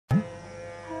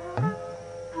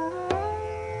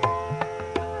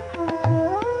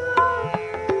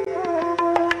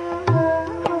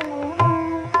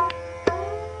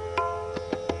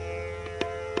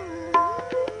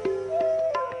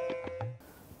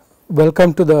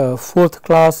Welcome to the fourth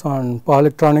class on power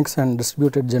electronics and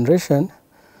distributed generation.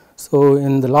 So,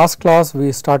 in the last class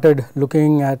we started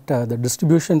looking at the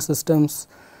distribution systems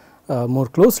more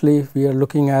closely. We are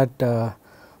looking at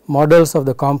models of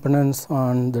the components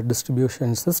on the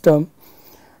distribution system.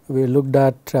 We looked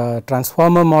at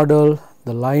transformer model,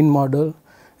 the line model,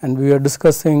 and we are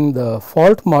discussing the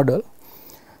fault model.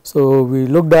 So, we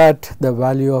looked at the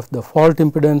value of the fault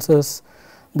impedances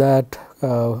that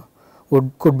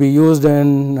could be used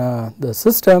in the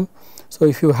system. So,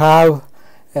 if you have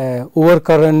a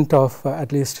overcurrent of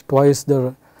at least twice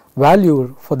the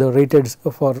value for the rated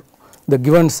for the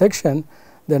given section,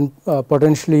 then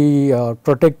potentially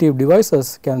protective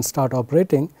devices can start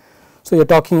operating. So, you are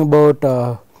talking about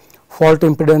fault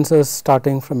impedances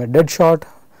starting from a dead short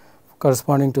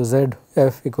corresponding to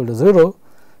ZF equal to 0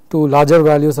 to larger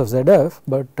values of ZF,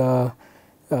 but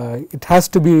it has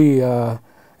to be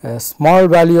a small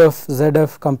value of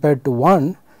ZF compared to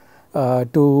 1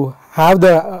 to have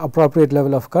the appropriate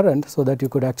level of current, so that you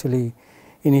could actually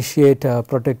initiate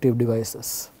protective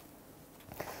devices.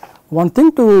 One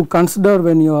thing to consider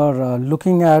when you are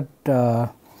looking at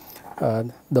the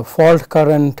fault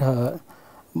current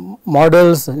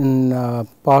models in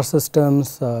power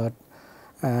systems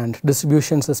and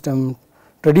distribution system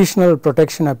traditional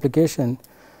protection application,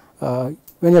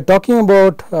 when you are talking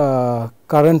about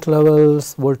current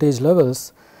levels, voltage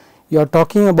levels, you are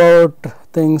talking about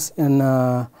things in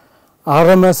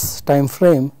RMS time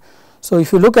frame. So,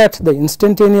 if you look at the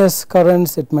instantaneous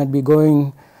currents, it might be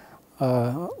going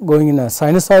in a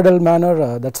sinusoidal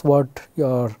manner. That is what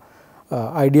your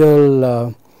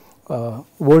ideal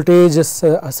voltage is,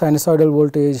 a sinusoidal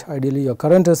voltage. Ideally, your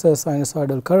current is a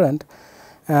sinusoidal current,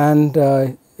 and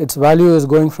its value is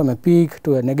going from a peak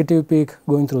to a negative peak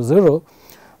going through 0.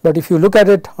 But if you look at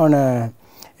it on a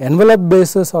envelope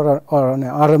basis or on a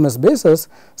RMS basis,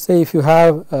 say if you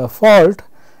have a fault,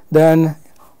 then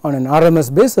on an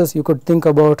RMS basis you could think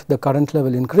about the current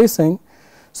level increasing.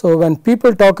 So, when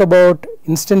people talk about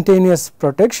instantaneous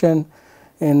protection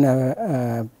in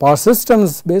power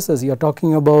systems basis, you are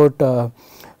talking about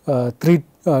 2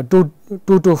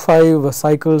 to 5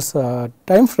 cycles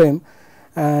time frame,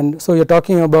 and so you are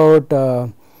talking about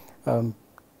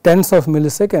tens of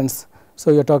milliseconds. So,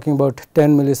 you are talking about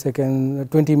 10 milliseconds,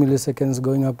 20 milliseconds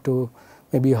going up to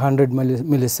maybe 100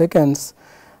 milliseconds,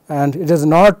 and it is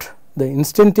not the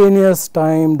instantaneous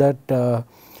time that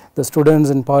the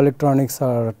students in power electronics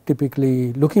are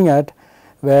typically looking at,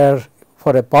 where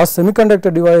for a power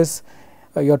semiconductor device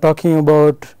you are talking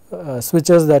about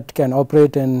switches that can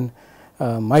operate in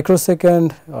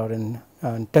microsecond or in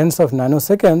tens of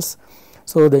nanoseconds.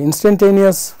 So, the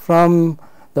instantaneous from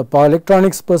the power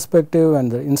electronics perspective and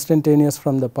the instantaneous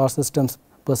from the power systems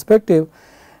perspective,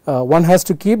 one has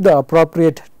to keep the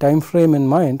appropriate time frame in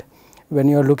mind when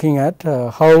you are looking at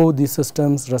how these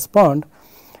systems respond.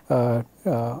 When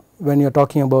you are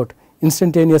talking about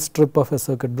instantaneous trip of a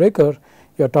circuit breaker,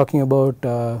 you are talking about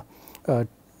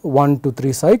 1 to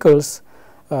 3 cycles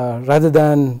rather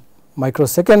than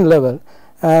microsecond level,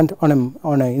 and on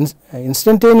an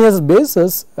instantaneous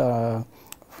basis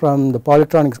from the power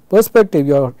electronics perspective,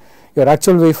 your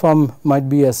actual waveform might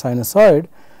be a sinusoid,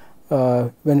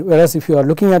 whereas if you are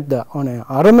looking at on a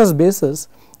RMS basis,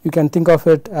 you can think of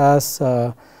it as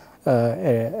a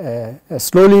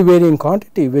slowly varying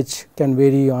quantity, which can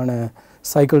vary on a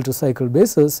cycle to cycle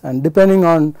basis, and depending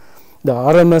on the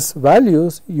RMS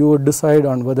values, you would decide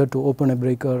on whether to open a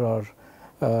breaker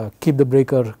or keep the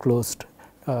breaker closed.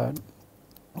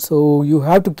 So, you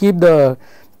have to keep the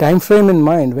time frame in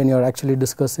mind when you are actually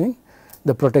discussing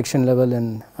the protection level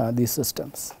in these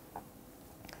systems.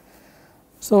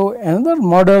 So, another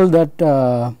model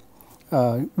that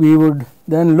we would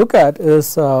then look at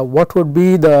is what would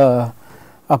be the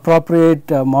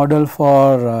appropriate model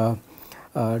for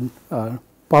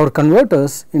power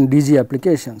converters in DG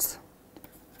applications.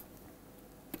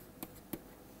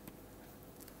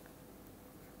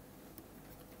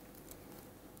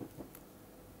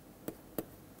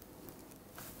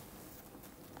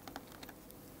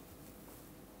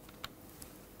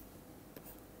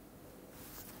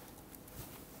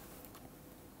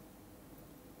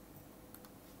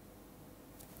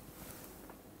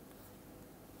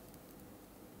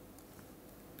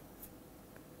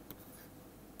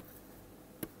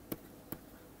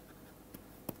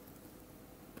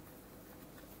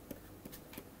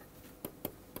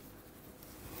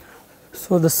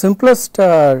 So, the simplest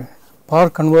power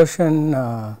conversion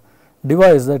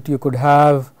device that you could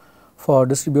have for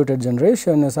distributed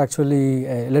generation is actually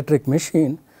an electric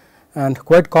machine, and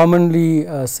quite commonly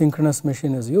a synchronous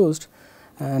machine is used,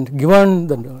 And given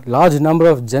the large number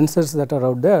of gensets that are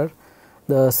out there,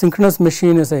 the synchronous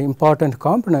machine is an important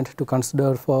component to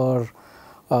consider for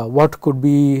what could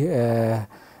be a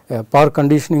power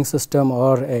conditioning system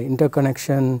or a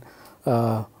interconnection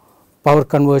power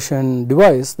conversion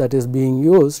device that is being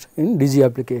used in DG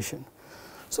application.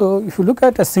 So, if you look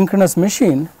at a synchronous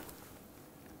machine,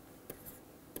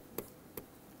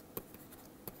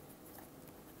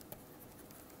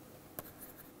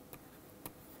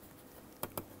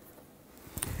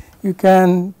 you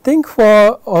can think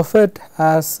of it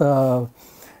as a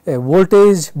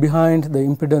voltage behind the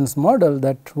impedance model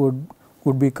that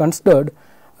would be considered.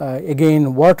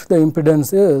 Again, what the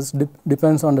impedance is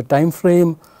depends on the time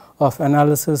frame of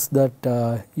analysis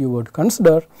that you would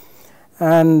consider,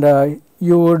 and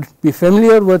you would be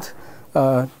familiar with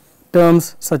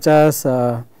terms such as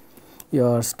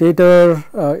your stator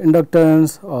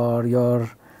inductance or your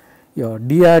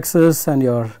D axis and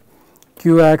your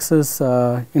Q axis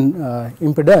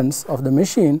impedance of the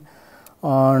machine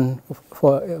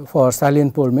for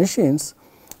salient pole machines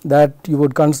that you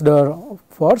would consider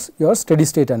for your steady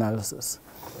state analysis.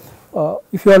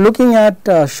 If you are looking at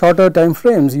shorter time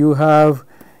frames, you have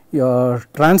your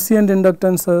transient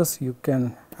inductances. You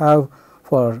can have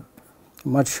for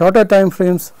much shorter time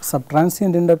frames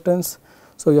subtransient inductance.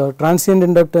 So, your transient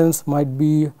inductance might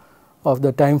be of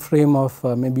the time frame of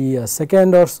maybe a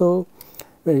second or so.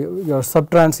 Your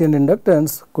subtransient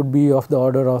inductance could be of the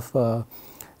order of a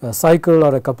cycle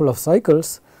or a couple of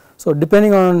cycles. So,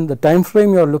 depending on the time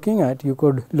frame you are looking at, you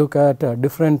could look at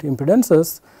different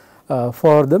impedances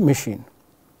for the machine.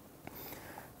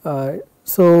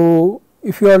 So,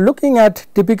 if you are looking at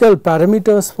typical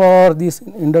parameters for these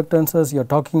inductances, you are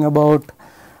talking about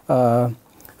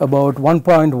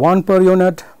 1.1 per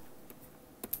unit.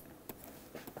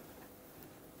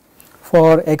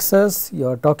 For XS, you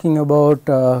are talking about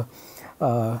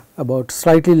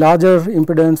slightly larger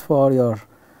impedance for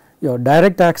your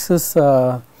direct axis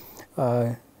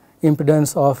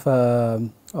impedance of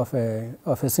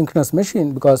a synchronous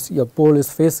machine, because your pole is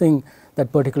facing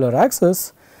that particular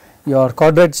axis. Your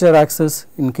quadrature axis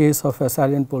in case of a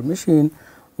salient pole machine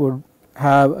would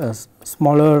have a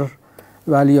smaller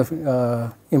value of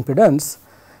impedance.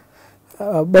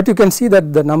 But you can see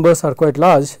that the numbers are quite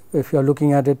large if you are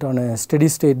looking at it on a steady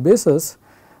state basis,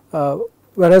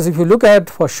 whereas if you look at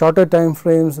for shorter time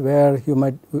frames where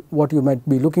what you might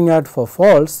be looking at for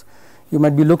faults, you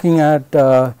might be looking at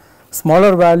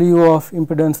smaller value of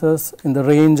impedances in the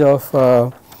range of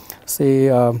say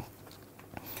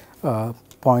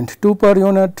 0.2 per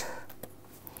unit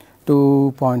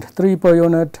to 0.3 per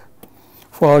unit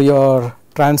for your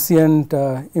transient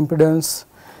impedance,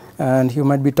 and you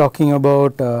might be talking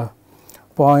about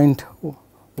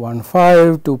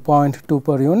 0.15 to 0.2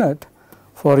 per unit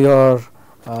for your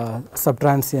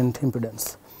subtransient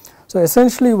impedance. So,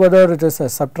 essentially whether it is a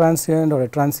subtransient or a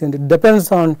transient, it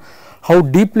depends on how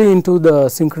deeply into the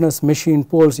synchronous machine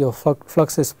poles your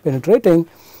flux is penetrating.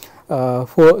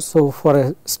 For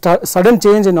a sudden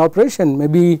change in operation,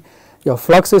 maybe your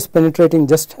flux is penetrating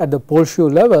just at the pole shoe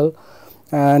level,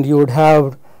 and you would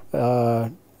have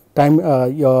your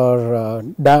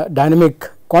dynamic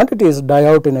quantities die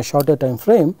out in a shorter time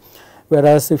frame,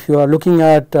 whereas if you are looking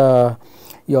at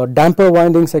your damper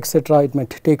windings etc., it might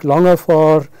take longer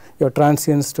for your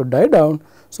transients to die down.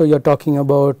 So, you are talking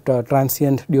about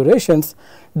transient durations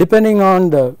depending on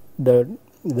the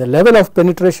level of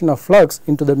penetration of flux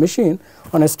into the machine.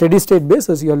 On a steady state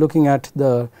basis, you are looking at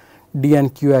the D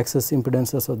and Q axis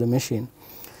impedances of the machine.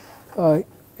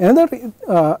 Another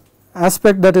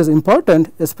aspect that is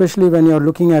important, especially when you are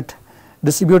looking at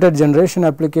distributed generation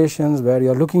applications where you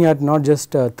are looking at not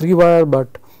just 3 wire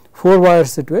but 4 wire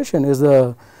situation, is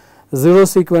the zero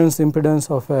sequence impedance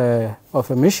of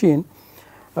a machine.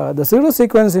 The zero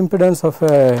sequence impedance of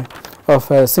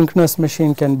a synchronous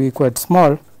machine can be quite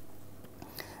small,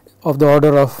 of the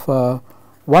order of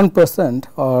 1%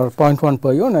 or 0.1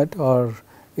 per unit, or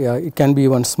it can be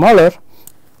even smaller.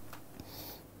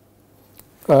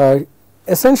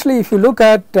 Essentially, if you look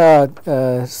at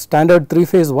standard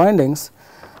 3-phase windings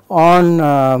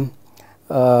on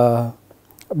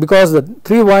because the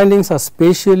 3 windings are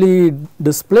spatially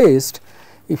displaced,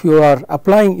 if you are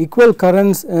applying equal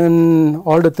currents in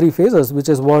all the 3 phases, which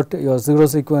is what your zero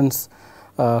sequence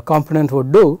component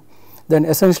would do, then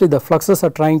essentially the fluxes are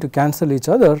trying to cancel each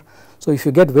other. So, if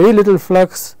you get very little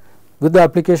flux with the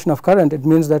application of current, it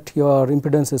means that your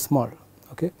impedance is small.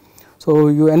 Okay. So,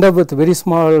 you end up with very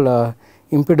small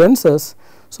impedances.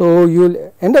 So, you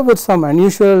will end up with some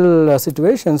unusual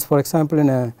situations, for example, in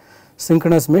a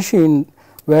synchronous machine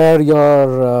where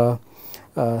your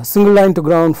single line to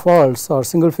ground faults or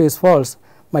single phase faults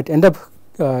might end up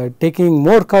taking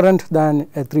more current than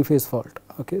a 3-phase fault.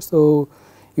 Okay. So,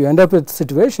 you end up with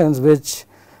situations which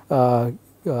are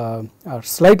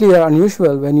slightly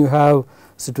unusual when you have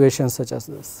situations such as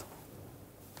this.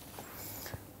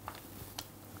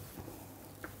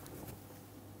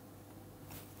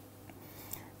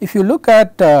 If you look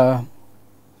at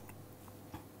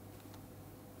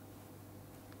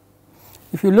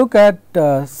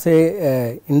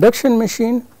say induction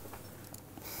machine,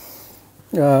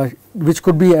 which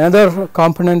could be another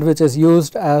component which is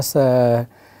used as a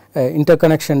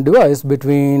interconnection device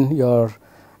between your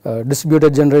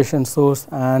distributed generation source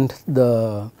and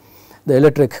the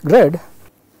electric grid.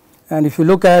 And if you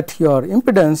look at your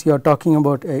impedance, you are talking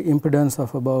about a impedance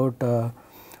of about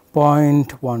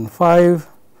 0.15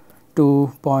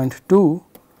 to 0.2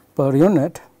 per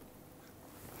unit.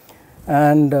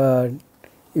 And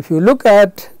if you look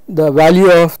at the value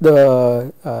of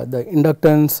the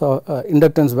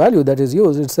inductance value that is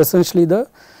used, it is essentially the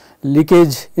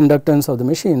leakage inductance of the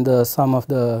machine, the sum of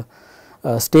the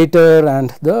stator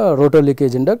and the rotor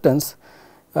leakage inductance.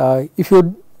 If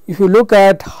you look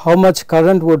at how much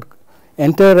current would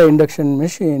enter an induction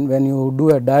machine when you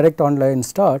do a direct online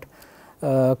start,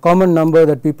 common number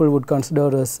that people would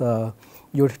consider is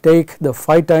you would take the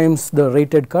 5 times the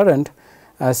rated current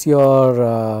as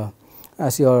your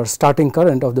starting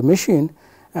current of the machine,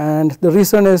 and the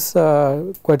reason is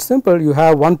quite simple. You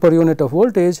have 1 per unit of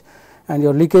voltage and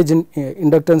your leakage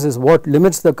inductance is what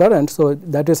limits the current. So,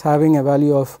 that is having a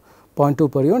value of 0.2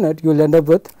 per unit. You will end up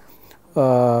with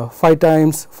 5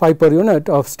 times 5 per unit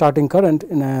of starting current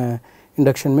in a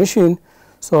induction machine.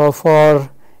 So, for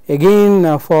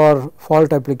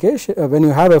fault application, when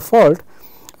you have a fault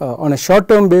on a short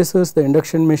term basis, the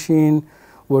induction machine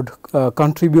would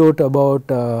contribute about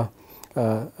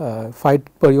 5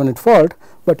 per unit fault,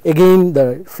 but again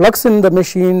the flux in the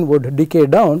machine would decay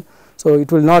down. So,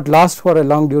 it will not last for a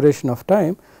long duration of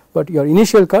time, but your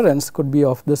initial currents could be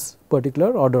of this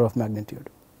particular order of magnitude.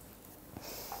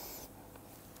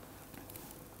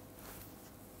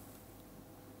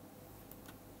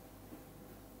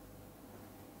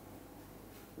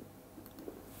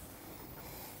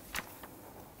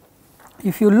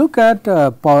 If you look at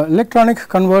electronic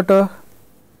converter,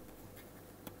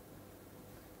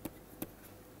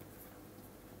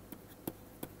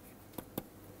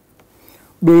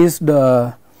 based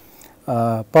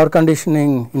power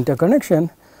conditioning interconnection,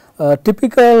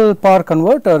 typical power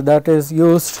converter that is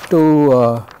used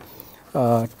to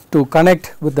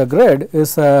connect with the grid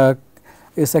is a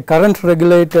current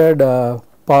regulated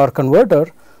power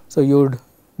converter. So, you would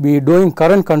be doing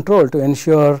current control to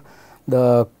ensure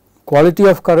the quality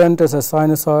of current is a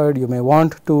sinusoid. You may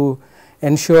want to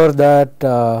ensure that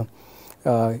the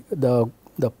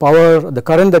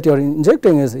current that you are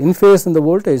injecting is in phase in the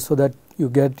voltage, so that you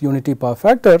get unity power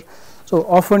factor. So,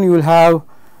 often you will have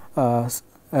a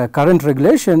current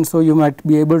regulation. So, you might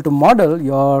be able to model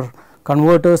your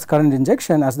converter's current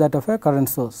injection as that of a current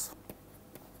source.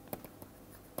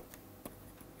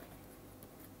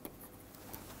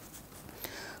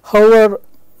 However,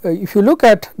 if you look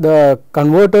at the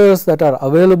converters that are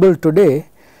available today,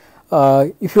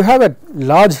 if you have a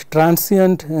large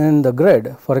transient in the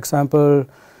grid, for example,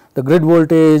 the grid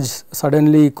voltage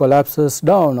suddenly collapses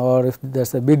down, or if there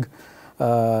is a big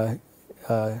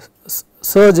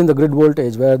surge in the grid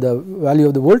voltage where the value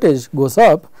of the voltage goes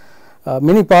up,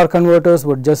 many power converters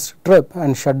would just trip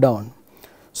and shut down.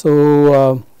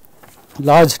 So,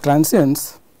 large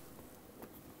transients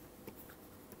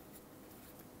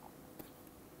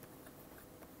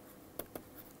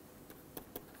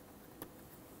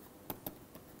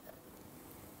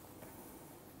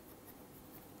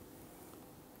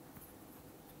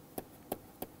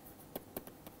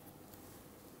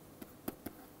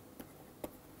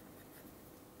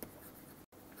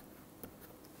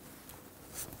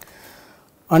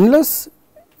unless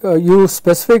you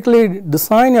specifically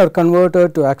design your converter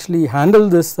to actually handle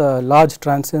this large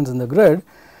transients in the grid,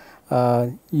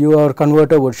 your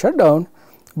converter would shut down,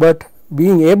 but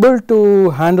being able to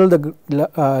handle the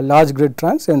large grid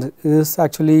transients is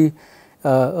actually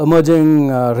emerging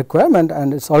requirement,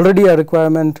 and it is already a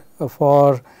requirement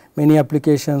for many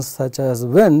applications such as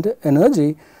wind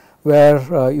energy, where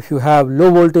if you have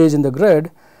low voltage in the grid,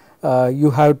 you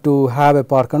have to have a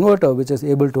power converter which is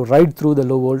able to ride through the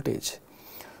low voltage.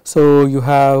 So, you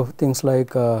have things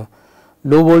like low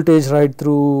voltage ride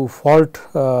through, fault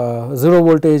 0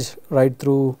 voltage ride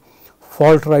through,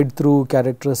 fault ride through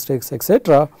characteristics,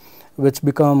 etc., which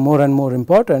become more and more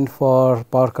important for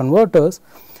power converters.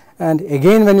 And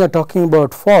again, when you are talking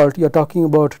about fault, you are talking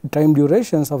about time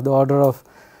durations of the order of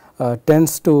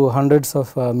tens to hundreds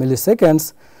of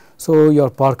milliseconds. So, your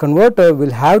power converter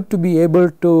will have to be able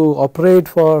to operate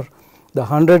for the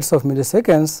hundreds of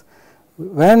milliseconds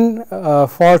when a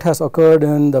fault has occurred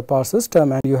in the power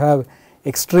system and you have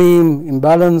extreme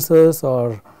imbalances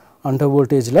or under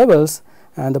voltage levels,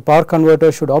 and the power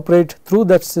converter should operate through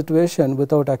that situation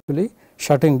without actually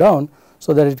shutting down,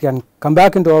 so that it can come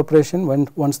back into operation when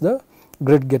once the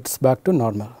grid gets back to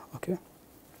normal. Okay.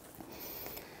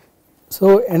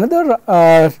 So, another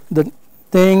the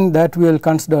thing that we will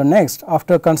consider next,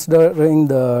 after considering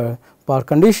the power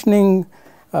conditioning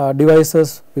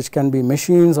devices, which can be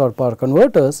machines or power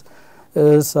converters,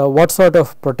 is what sort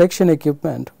of protection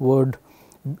equipment would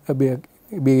be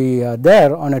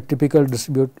there on a typical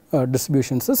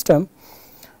distribution system.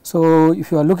 So,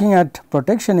 if you are looking at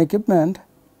protection equipment,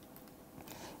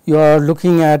 you are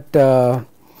looking at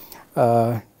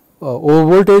over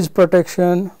voltage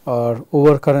protection or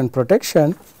over current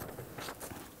protection.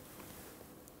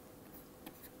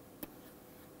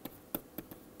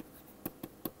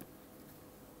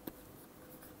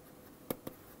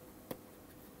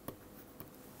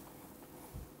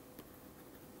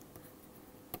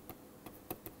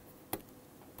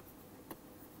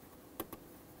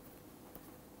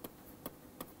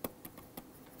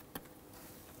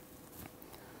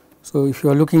 So, if you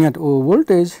are looking at over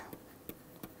voltage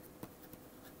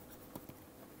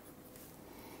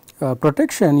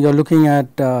protection, you are looking at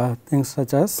things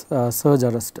such as surge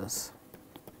arresters.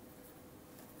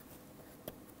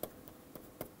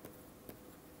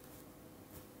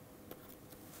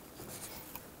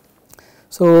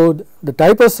 So, the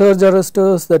type of surge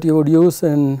arresters that you would use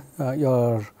in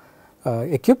your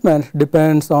equipment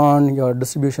depends on your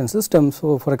distribution system.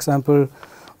 So, for example,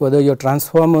 whether your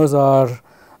transformers are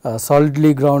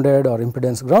solidly grounded or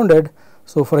impedance grounded.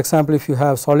 So, for example, if you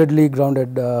have solidly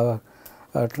grounded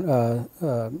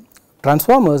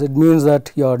transformers, it means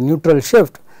that your neutral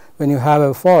shift when you have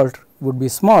a fault would be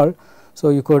small. So,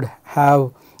 you could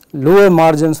have lower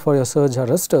margins for your surge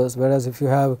arresters, whereas if you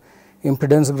have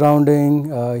impedance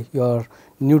grounding, your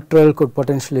neutral could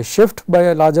potentially shift by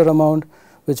a larger amount,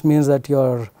 which means that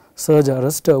your surge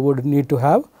arrestor would need to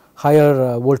have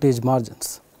higher voltage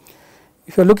margins.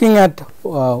 If you are looking at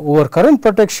over current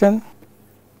protection,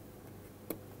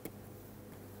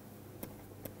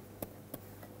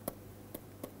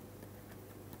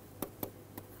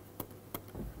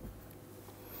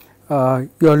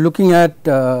 you are looking at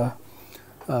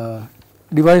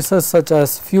devices such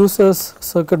as fuses,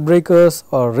 circuit breakers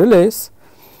or relays,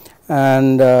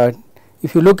 and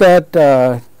if you look at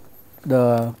the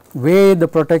way the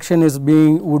protection is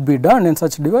would be done in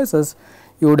such devices,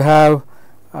 you would have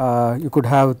you could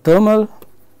have thermal,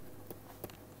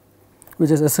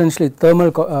 which is essentially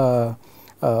thermal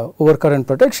overcurrent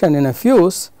protection in a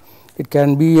fuse. It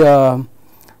can be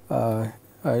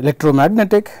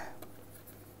electromagnetic,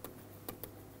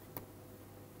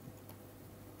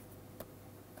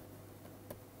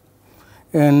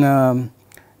 in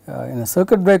a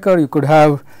circuit breaker you could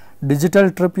have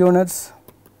digital trip units.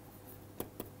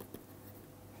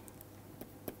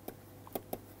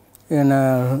 In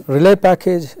a relay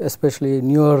package, especially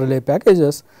newer relay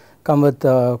packages come with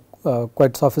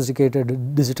quite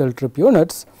sophisticated digital trip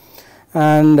units,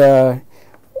 and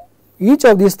each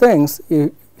of these things,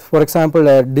 for example,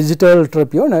 a digital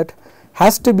trip unit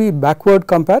has to be backward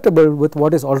compatible with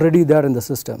what is already there in the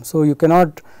system. So, you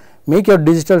cannot make your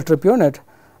digital trip unit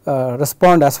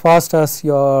respond as fast as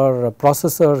your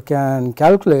processor can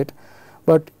calculate,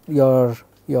 but your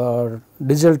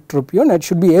digital trip unit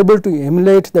should be able to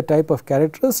emulate the type of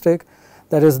characteristic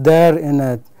that is there in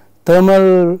a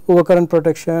thermal overcurrent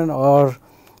protection or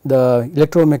the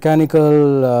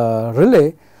electromechanical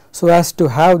relay, so as to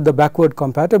have the backward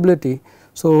compatibility.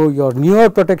 So, your newer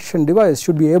protection device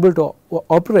should be able to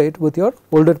operate with your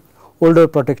older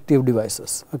protective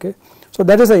devices. Okay. So,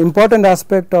 that is an important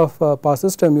aspect of power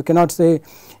system. You cannot say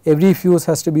every fuse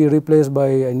has to be replaced by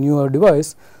a newer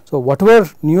device. So, whatever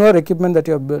newer equipment that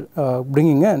you are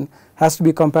bringing in has to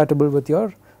be compatible with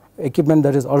your equipment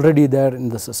that is already there in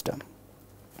the system.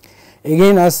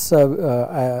 Again, as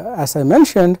I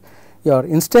mentioned, your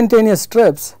instantaneous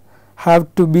trips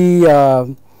have to be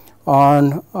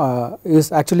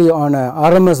is actually on a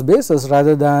RMS basis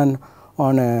rather than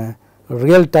on a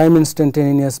real time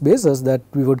instantaneous basis that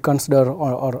we would consider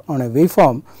or on a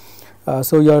waveform.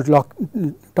 So, you are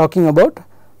talking about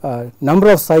number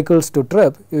of cycles to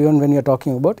trip even when you are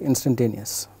talking about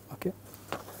instantaneous. Okay.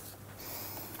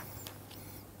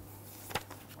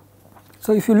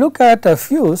 So, if you look at a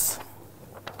fuse,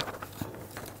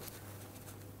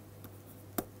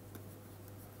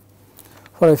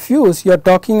 for a fuse you are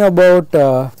talking about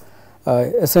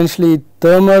essentially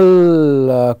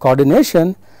thermal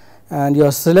coordination, and you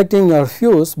are selecting your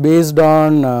fuse based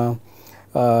on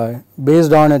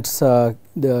its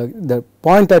the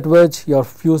point at which your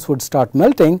fuse would start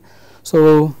melting.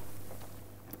 So,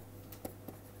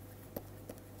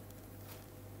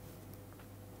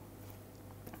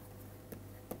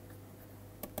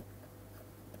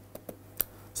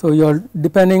 you are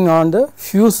depending on the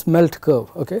fuse melt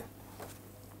curve. Okay.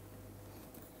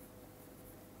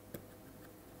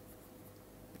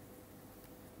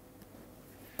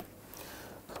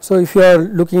 So, if you are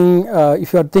looking,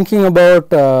 if you are thinking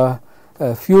about a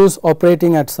fuse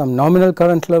operating at some nominal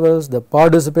current levels, the power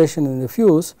dissipation in the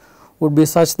fuse would be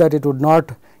such that it would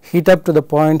not heat up to the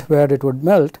point where it would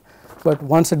melt, but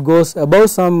once it goes above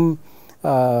some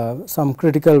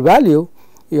critical value,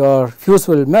 your fuse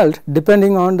will melt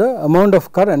depending on the amount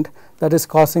of current that is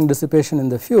causing dissipation in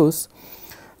the fuse.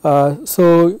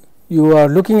 So, you are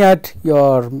looking at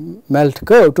your melt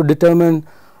curve to determine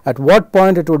at what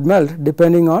point it would melt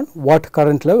depending on what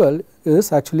current level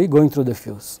is actually going through the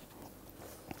fuse.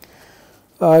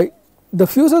 The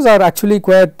fuses are actually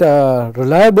quite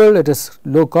reliable, it is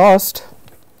low cost.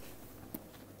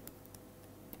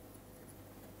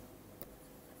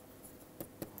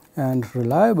 And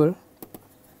reliable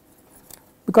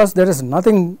because there is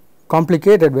nothing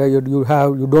complicated where you do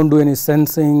not do any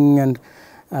sensing and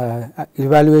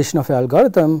evaluation of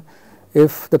algorithm.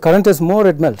 If the current is more,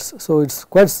 it melts. So, it is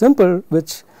quite simple,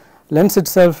 which lends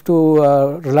itself to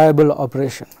reliable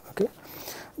operation. Okay.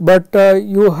 But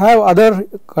you have other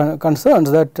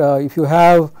concerns that if you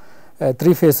have a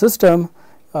 3-phase system,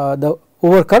 the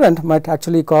overcurrent might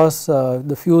actually cause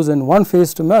the fuse in one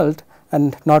phase to melt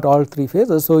and not all 3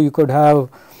 phases. So, you could have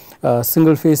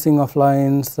single phasing of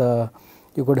lines,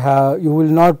 you will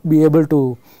not be able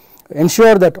to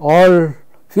ensure that all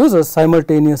fuses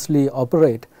simultaneously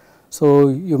operate. So,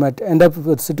 you might end up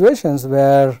with situations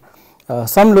where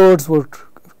some loads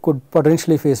could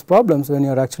potentially face problems when you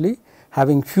are actually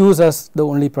having fuse as the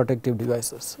only protective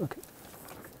devices. Okay.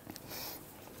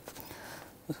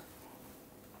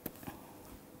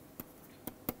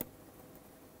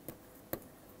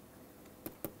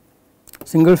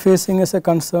 Single phasing is a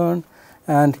concern,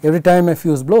 and every time a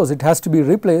fuse blows it has to be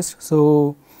replaced.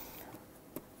 So,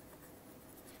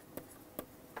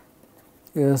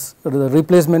 yes, the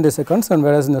replacement is a concern,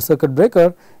 whereas in a circuit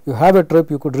breaker you have a trip,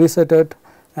 you could reset it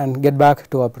and get back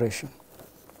to operation.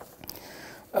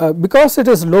 Because it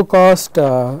is low cost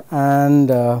and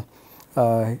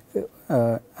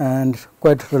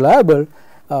quite reliable,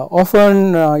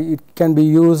 often it can be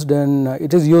used in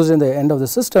it is used in the end of the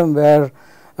system where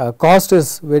cost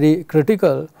is very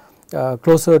critical,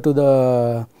 closer to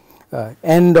the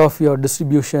end of your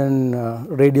distribution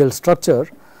radial structure,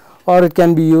 or it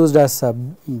can be used as a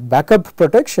backup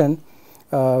protection.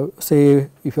 Say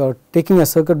if you are taking a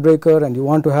circuit breaker and you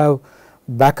want to have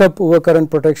backup overcurrent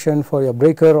protection for your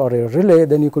breaker or your relay,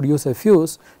 then you could use a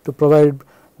fuse to provide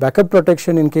backup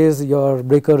protection in case your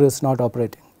breaker is not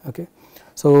operating. Okay.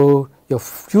 So, your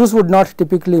fuse would not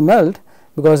typically melt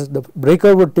because the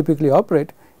breaker would typically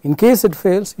operate. In case it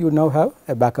fails, you now have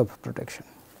a backup protection.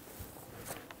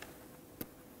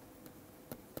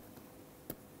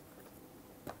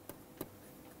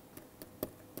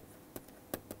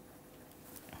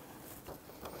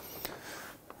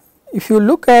 If you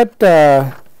look at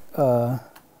the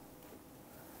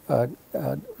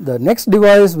next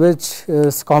device which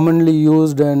is commonly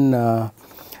used in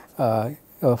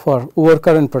for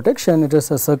overcurrent protection, it is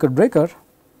a circuit breaker.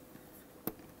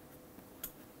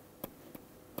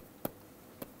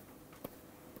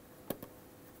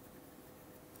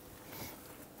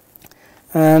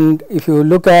 And if you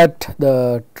look at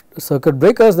the circuit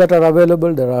breakers that are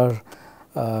available, there are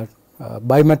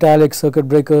bimetallic circuit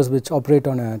breakers which operate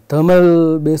on a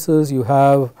thermal basis. You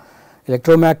have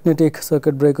electromagnetic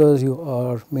circuit breakers, you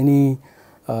are many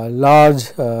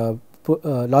larger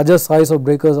size of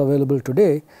breakers available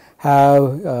today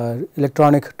have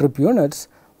electronic trip units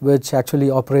which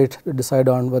actually operate to decide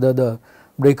on whether the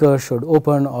breaker should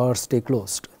open or stay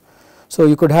closed. So,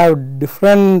 you could have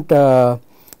different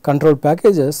control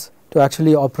packages to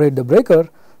actually operate the breaker.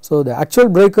 So, the actual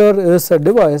breaker is a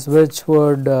device which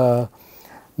would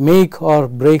make or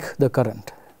break the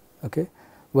current. Okay.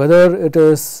 Whether it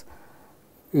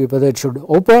should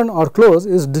open or close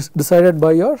is decided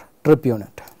by your trip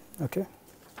unit. Okay.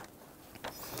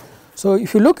 So,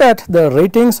 if you look at the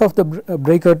ratings of the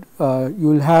breaker, you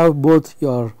will have both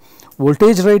your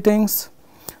voltage ratings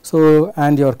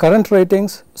and your current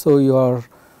ratings. So, your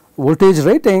voltage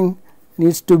rating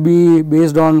needs to be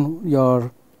based on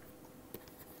your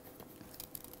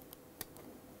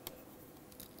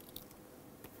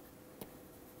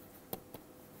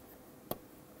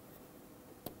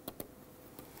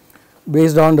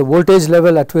based on the voltage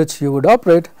level at which you would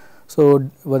operate. So,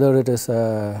 whether it is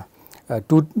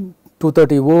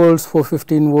 230 volts,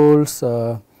 415 volts,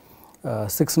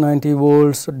 690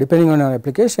 volts, depending on your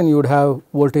application, you would have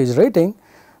voltage rating,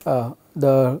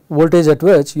 the voltage at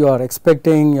which you are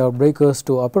expecting your breakers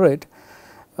to operate.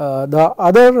 The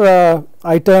other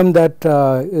item that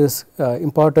is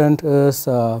important is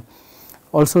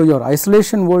also your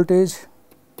isolation voltage.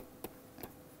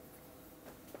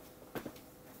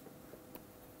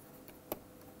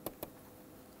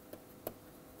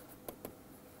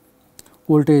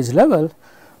 Voltage level,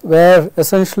 where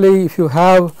essentially if you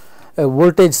have a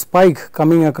voltage spike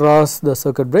coming across the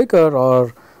circuit breaker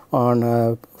or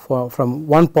on from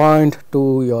one point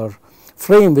to your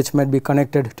frame, which might be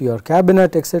connected to your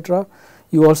cabinet, etc.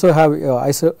 You also have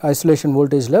isolation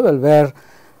voltage level, where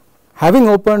having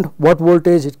opened, what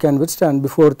voltage it can withstand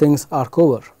before things arc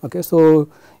over. Okay. So,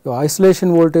 your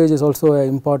isolation voltage is also an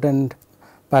important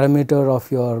parameter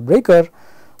of your breaker.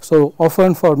 So,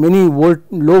 often for many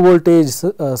low voltage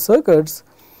circuits,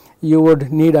 you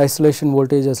would need isolation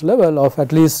voltages level of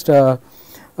at least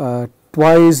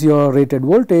twice your rated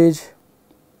voltage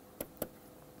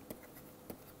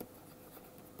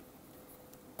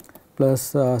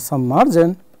plus some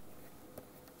margin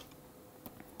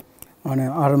on an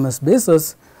RMS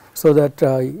basis. So, that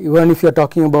even if you are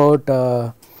talking about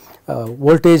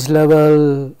voltage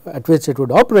level at which it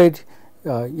would operate,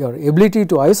 your ability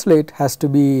to isolate has to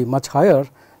be much higher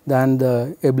than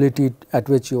the ability at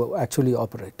which you actually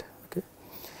operate. Okay.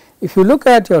 If you look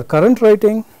at your current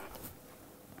rating,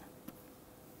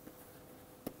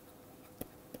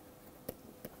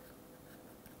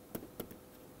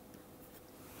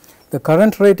 the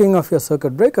current rating of your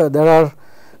circuit breaker, there are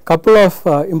couple of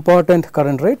important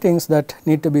current ratings that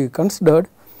need to be considered.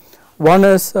 One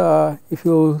is if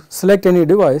you select any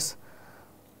device,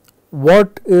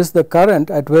 what is the current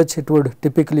at which it would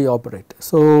typically operate.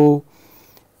 So,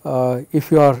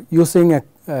 if you are using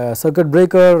a circuit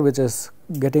breaker which is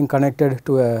getting connected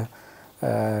to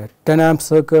a 10 amp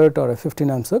circuit or a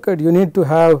 15 amp circuit, you need to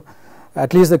have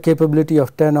at least the capability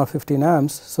of 10 or 15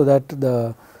 amps, so that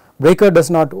the breaker does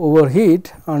not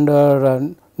overheat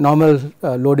under normal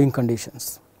loading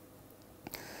conditions.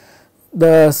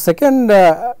 The second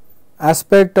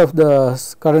aspect of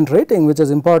the current rating which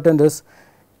is important is,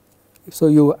 so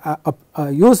you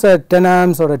use a 10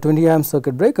 amps or a 20 amp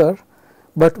circuit breaker,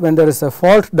 but when there is a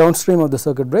fault downstream of the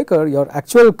circuit breaker, your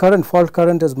actual current, fault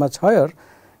current is much higher.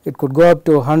 It could go up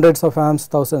to hundreds of amps,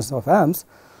 thousands of amps.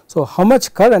 So, how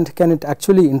much current can it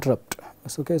actually interrupt?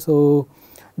 Okay. So,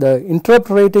 the interrupt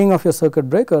rating of your circuit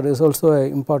breaker is also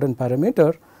an important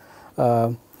parameter.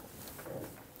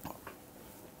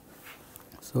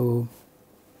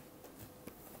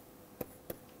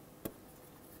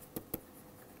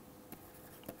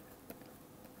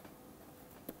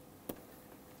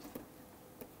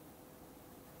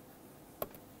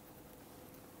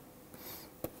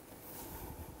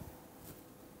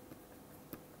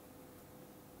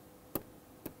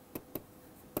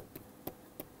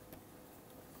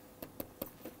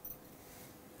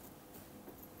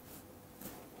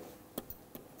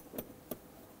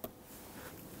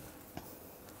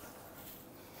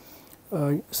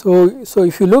 So, so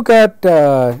if you look at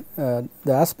the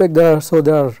aspect there, so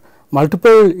there are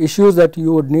multiple issues that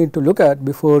you would need to look at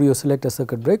before you select a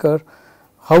circuit breaker,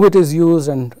 how it is used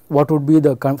and what would be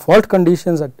the fault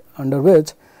conditions under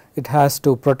which it has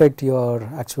to protect your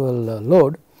actual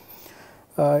load.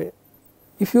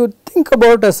 If you think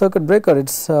about a circuit breaker, it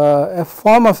is a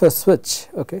form of a switch.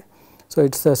 Okay. So,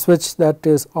 it is a switch that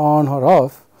is on or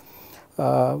off,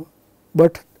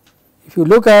 but if you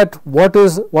look at what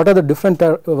are the different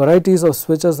varieties of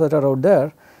switches that are out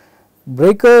there,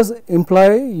 breakers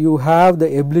imply you have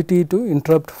the ability to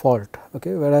interrupt fault,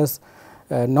 okay, whereas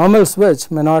a normal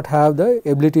switch may not have the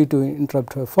ability to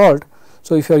interrupt a fault.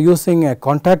 So, if you are using a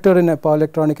contactor in a power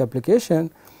electronic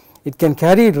application, it can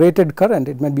carry rated current,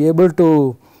 it may be able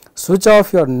to switch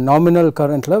off your nominal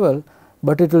current level,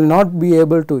 but it will not be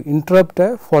able to interrupt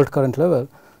a fault current level.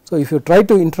 So, if you try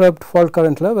to interrupt fault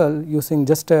current level using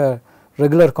just a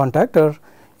regular contactor,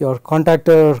 your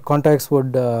contactor contacts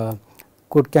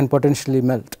can potentially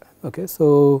melt. Okay.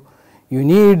 So, you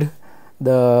need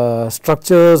the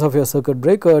structures of your circuit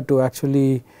breaker to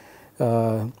actually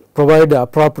provide the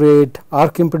appropriate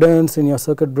arc impedance in your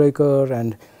circuit breaker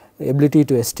and the ability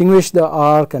to extinguish the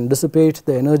arc and dissipate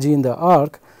the energy in the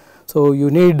arc. So,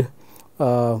 you need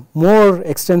more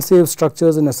extensive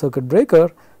structures in a circuit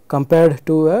breaker compared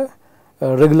to a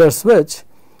regular switch.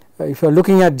 If you are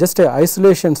looking at just a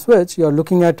isolation switch, you are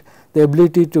looking at the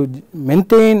ability to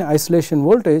maintain isolation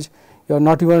voltage, you you are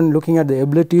not even looking at the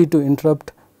ability to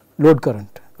interrupt load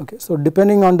current. Okay. So,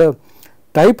 depending on the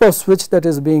type of switch that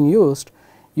is being used,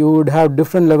 you would have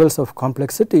different levels of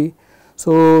complexity.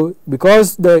 So,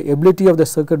 because the ability of the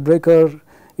circuit breaker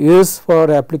is for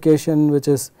application which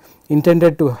is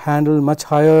intended to handle much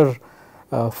higher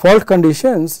fault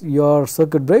conditions, your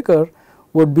circuit breaker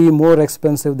would be more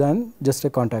expensive than just a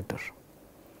contactor.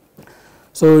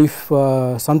 So, if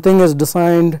something is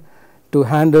designed to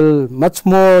handle much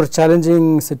more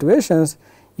challenging situations,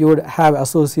 you would have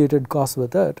associated costs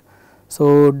with it.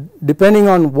 So, depending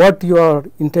on what you are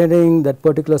intending that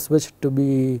particular switch to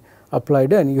be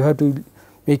applied in, you have to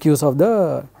make use of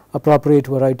the appropriate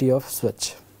variety of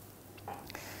switch.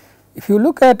 If you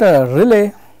look at a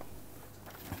relay,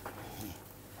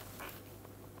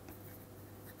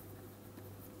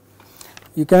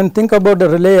 you can think about the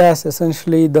relay as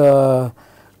essentially the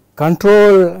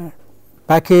control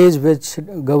package which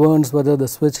governs whether the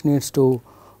switch needs to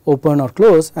open or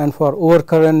close, and for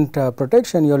overcurrent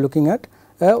protection you are looking at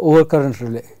a overcurrent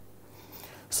relay.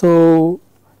 So,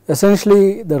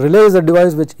 essentially the relay is a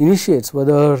device which initiates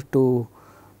whether to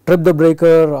trip the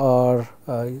breaker, or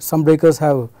some breakers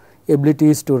have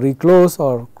abilities to reclose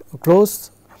or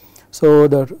close. So,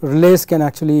 the relays can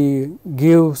actually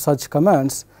give such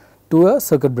commands to a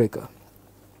circuit breaker.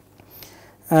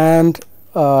 And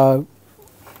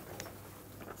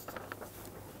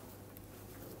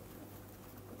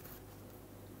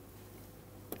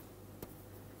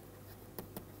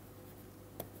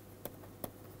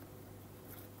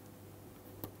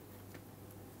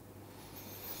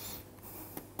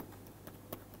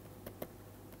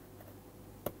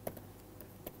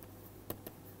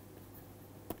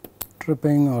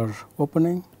tripping or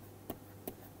opening.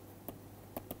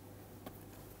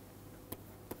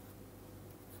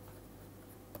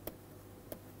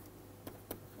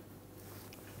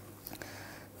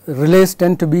 Relays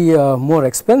tend to be more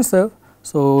expensive.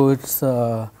 So, it is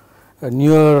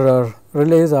newer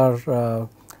relays are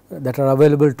that are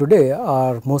available today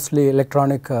are mostly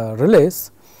electronic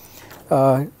relays.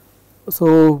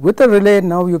 So, with a relay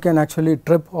now you can actually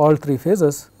trip all three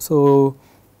phases. So,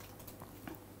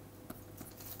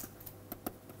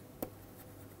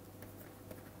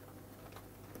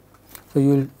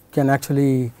 you can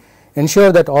actually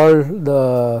ensure that all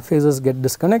the phases get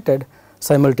disconnected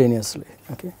simultaneously.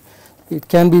 Okay. It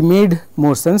can be made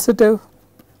more sensitive,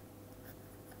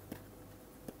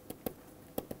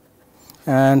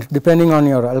 and depending on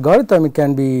your algorithm it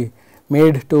can be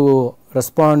made to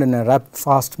respond in a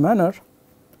fast manner,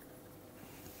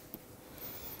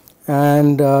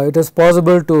 and it is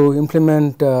possible to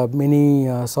implement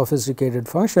many sophisticated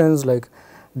functions like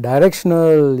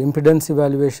directional, impedance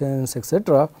evaluations,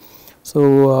 etc.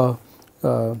 So,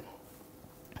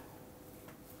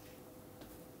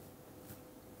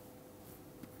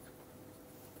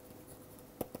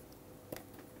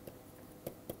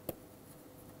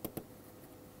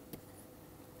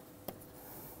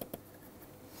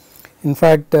 in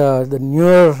fact, the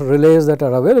newer relays that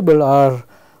are available are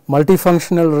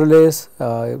multifunctional relays.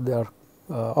 They are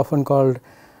often called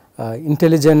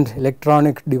intelligent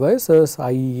electronic devices,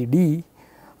 IED,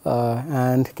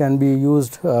 and can be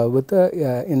used with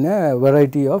in a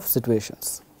variety of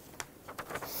situations.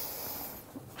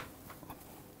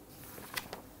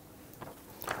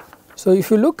 So, if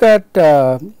you look at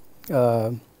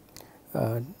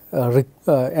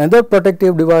another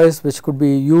protective device which could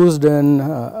be used in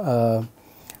a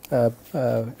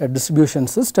distribution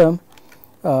system,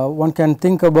 one can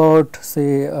think about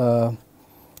say a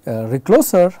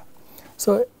recloser.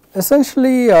 So,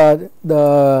 essentially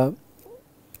the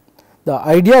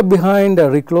idea behind a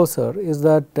recloser is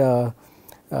that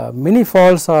many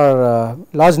faults are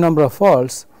large number of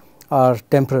faults are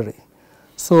temporary.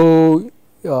 So,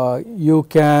 you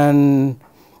can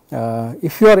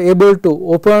if you are able to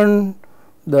open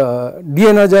the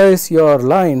de-energize your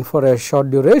line for a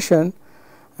short duration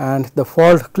and the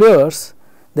fault clears,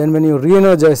 then when you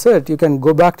re-energize it you can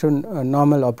go back to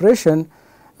normal operation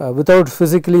without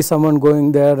physically someone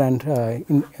going there and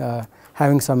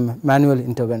having some manual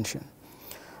intervention.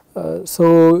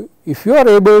 So, if you are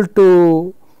able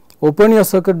to open your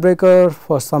circuit breaker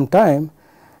for some time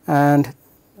and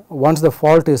once the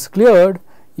fault is cleared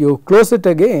you close it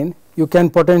again, you can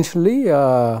potentially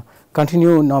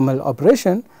continue normal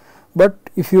operation. But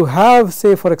if you have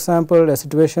say for example a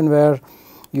situation where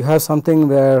you have something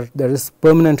where there is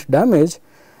permanent damage,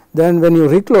 then when you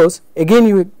reclose again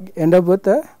you end up with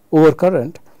a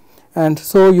overcurrent, and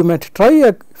so you might try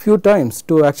a few times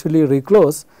to actually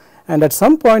reclose, and at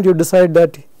some point you decide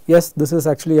that yes, this is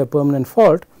actually a permanent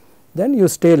fault, then you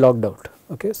stay locked out.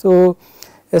 Okay. So,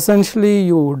 essentially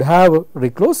you would have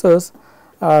reclosers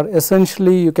are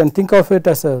essentially, you can think of it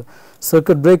as a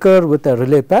circuit breaker with a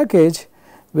relay package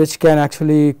which can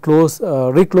actually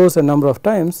reclose a number of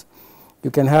times. You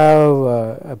can have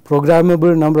a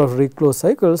programmable number of reclose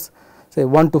cycles, say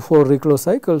 1 to 4 reclose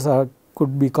cycles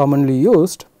could be commonly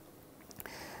used.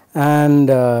 And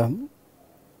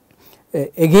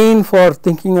again, for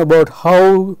thinking about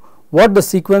what the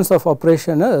sequence of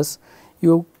operation is,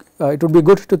 it would be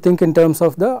good to think in terms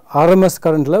of the RMS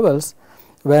current levels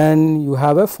when you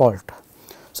have a fault.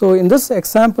 So, in this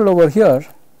example over here,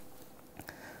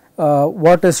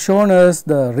 what is shown is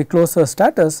the recloser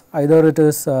status, either it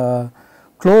is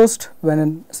closed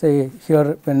when, say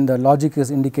here, when the logic is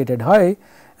indicated high,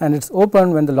 and it is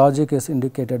open when the logic is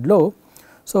indicated low.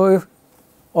 So,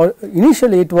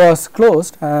 initially it was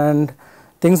closed and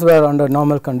things were under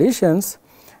normal conditions,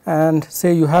 and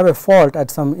say you have a fault at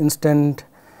some instant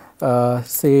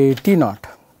say t naught.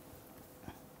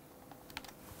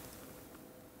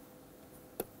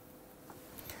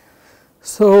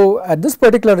 So, at this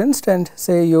particular instant,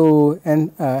 say you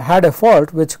had a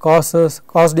fault which caused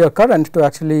your current to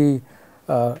actually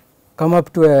come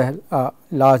up to a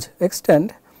large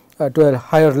extent, to a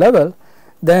higher level,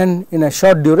 then in a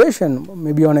short duration,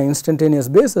 maybe on an instantaneous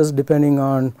basis, depending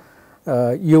on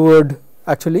you would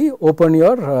actually open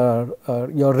your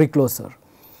recloser.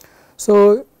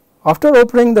 So, after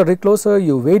opening the recloser,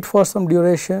 you wait for some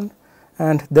duration,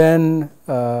 and then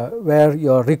where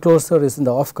your recloser is in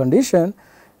the off condition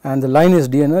and the line is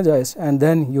de-energized, and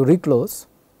then you reclose.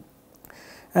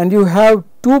 And you have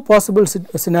two possible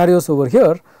scenarios over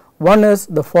here. One is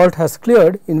the fault has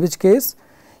cleared, in which case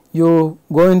you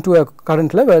go into a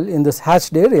current level in this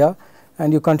hatched area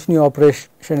and you continue operation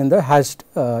in the hatched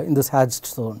this hatched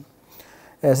zone.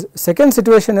 A second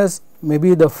situation is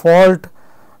maybe the fault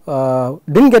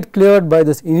did not get cleared by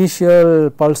this initial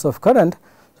pulse of current.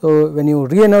 So, when you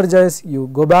re-energize, you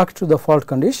go back to the fault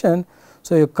condition.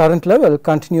 So, your current level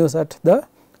continues at the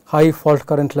high fault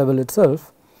current level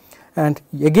itself, and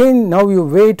again now you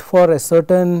wait for a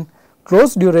certain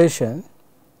closed duration,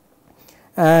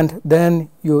 and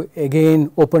then you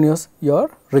again open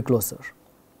your recloser.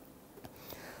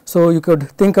 So, you could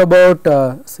think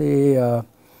about say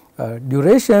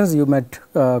durations. You might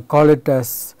call it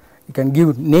as, you can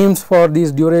give names for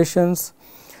these durations,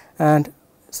 and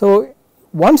so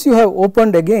once you have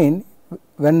opened again,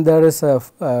 when there is a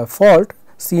fault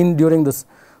seen during this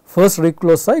first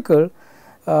reclose cycle,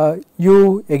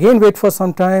 you again wait for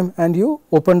some time and you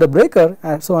open the breaker,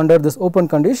 and so under this open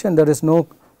condition there is no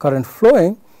current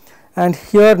flowing, and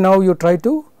here now you try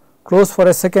to close for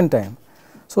a second time.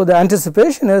 So, the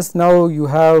anticipation is now you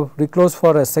have reclosed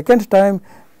for a second time,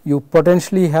 you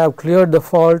potentially have cleared the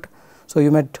fault. So, you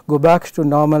might go back to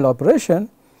normal operation,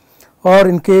 or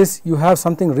in case you have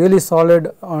something really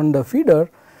solid on the feeder,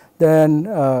 then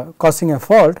causing a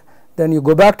fault, then you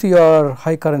go back to your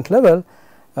high current level,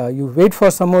 you wait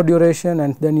for some more duration,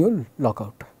 and then you lock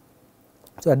out.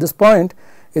 So, at this point,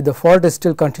 if the fault is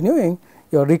still continuing,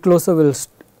 your recloser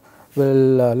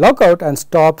will lock out and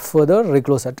stop further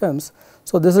reclose attempts.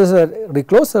 So, this is a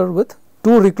recloser with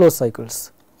 2 reclose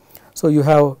cycles. So, you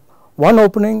have one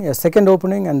opening, a second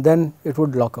opening, and then it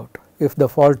would lock out if the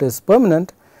fault is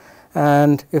permanent.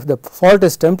 And if the fault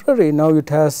is temporary, now it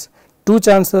has 2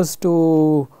 chances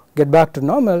to get back to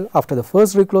normal after the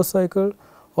first reclose cycle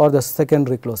or the second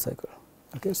reclose cycle.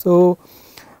 Okay. So,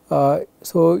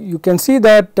 so you can see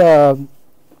that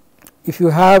if you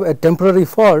have a temporary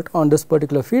fault on this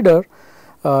particular feeder,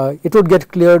 it would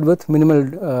get cleared with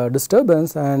minimal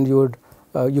disturbance, and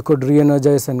you could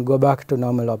re-energize and go back to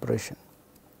normal operation.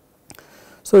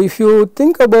 So, if you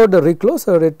think about the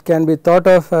recloser, it can be thought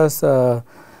of as a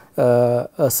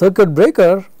circuit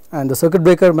breaker, and the circuit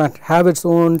breaker might have its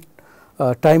own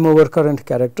time over current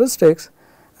characteristics,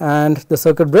 and the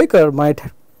circuit breaker might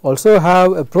also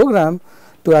have a program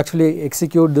to actually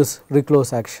execute this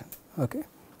reclose action. Okay.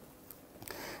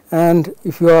 And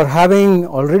if you are having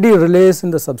already relays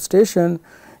in the substation,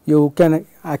 you can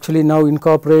actually now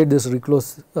incorporate this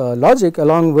reclose logic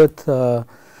along with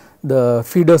the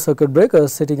feeder circuit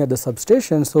breakers sitting at the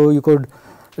substation. So, you could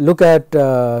look at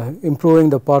improving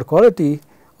the power quality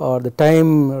or the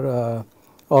time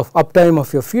of uptime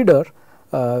of your feeder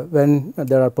when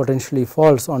there are potentially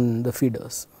faults on the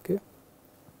feeders. Okay.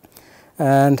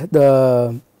 And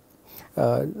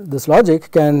this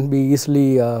logic can be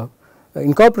easily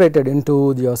incorporated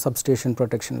into your substation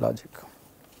protection logic.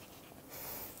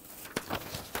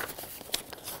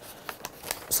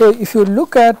 So, if you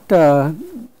look at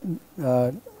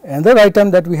another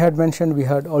item that we had mentioned, we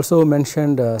had also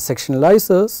mentioned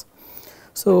sectionalizers.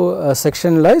 So, a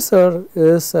sectionalizer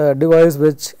is a device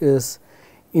which is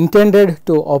intended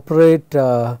to operate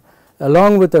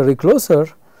along with a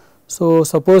recloser. So,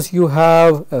 suppose you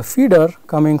have a feeder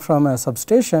coming from a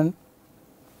substation.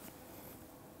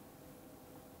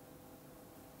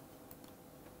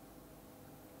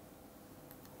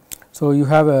 So, you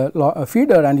have a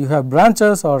feeder and you have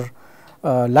branches or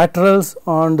laterals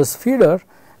on this feeder,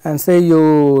 and say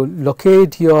you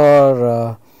locate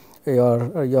your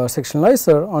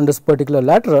sectionalizer on this particular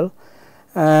lateral,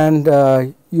 and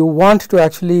you want to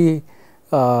actually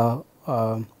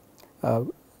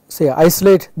say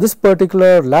isolate this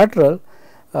particular lateral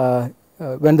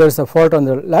when there is a fault on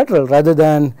the lateral rather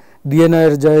than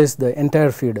de-energize the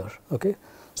entire feeder. Okay.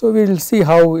 So, we will see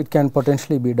how it can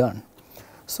potentially be done.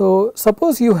 So,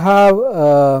 suppose you have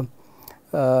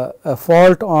a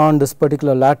fault on this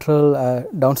particular lateral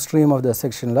downstream of the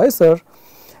sectionalizer.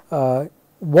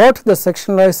 What the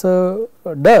sectionalizer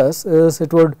does is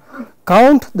it would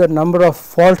count the number of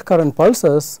fault current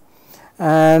pulses,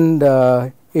 and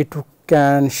it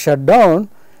can shut down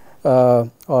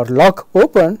or lock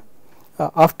open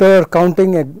after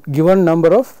counting a given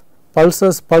number of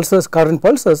current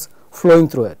pulses flowing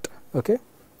through it. Okay.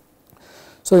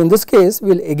 So, in this case we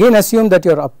will again assume that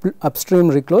your upstream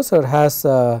recloser has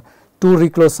 2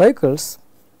 reclose cycles,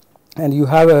 and you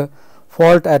have a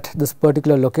fault at this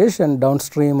particular location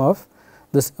downstream of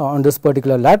this on this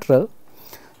particular lateral.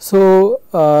 So,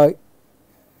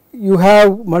 you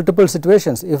have multiple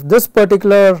situations. If this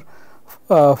particular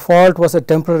fault was a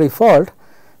temporary fault,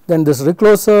 then this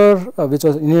recloser which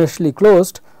was initially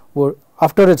closed,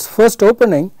 after its first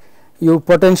opening, you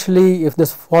potentially, if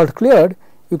this fault cleared,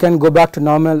 you can go back to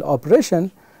normal operation.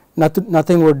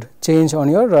 Nothing would change on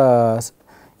your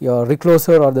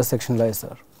recloser or the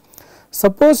sectionalizer.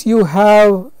 Suppose you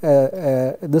have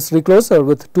this recloser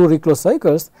with 2 reclose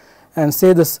cycles, and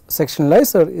say this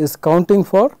sectionalizer is counting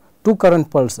for 2 current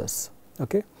pulses.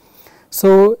 Okay.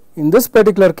 So, in this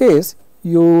particular case,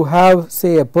 you have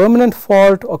say a permanent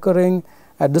fault occurring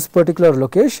at this particular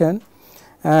location,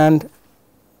 and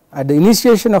at the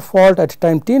initiation of fault at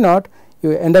time t naught,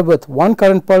 you end up with 1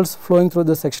 current pulse flowing through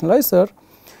the sectionalizer.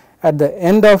 At the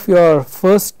end of your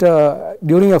first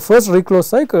during your first reclose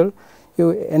cycle,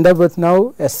 you end up with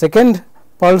now a second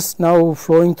pulse now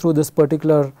flowing through this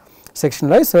particular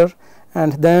sectionalizer,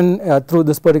 and then through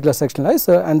this particular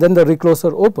sectionalizer, and then the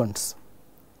recloser opens.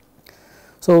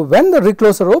 So, when the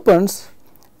recloser opens,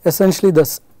 essentially the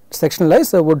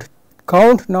sectionalizer would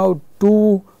count now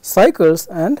 2 cycles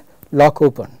and lock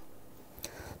open.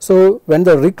 So, when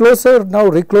the recloser now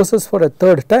recloses for a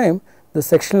third time, the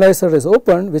sectionalizer is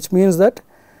open, which means that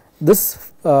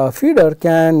this feeder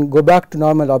can go back to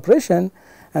normal operation,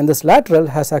 and this lateral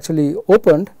has actually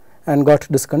opened and got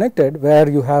disconnected where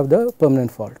you have the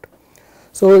permanent fault.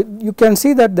 So, you can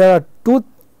see that there are 2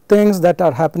 things that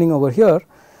are happening over here.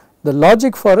 The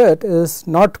logic for it is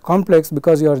not complex,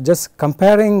 because you are just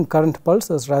comparing current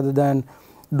pulses rather than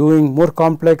doing more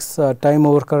complex time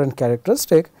over current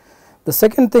characteristic. The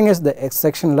second thing is the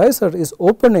sectionalizer is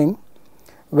opening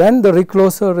when the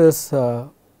recloser is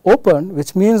open,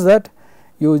 which means that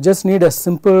you just need a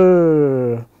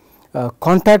simple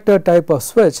contactor type of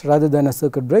switch rather than a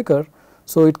circuit breaker.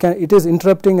 So, it is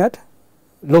interrupting at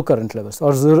low current levels,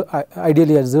 or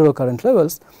ideally at 0 current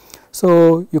levels.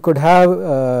 So, you could have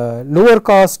a lower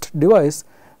cost device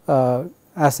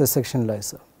as a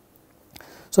sectionalizer.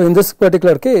 So, in this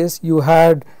particular case, you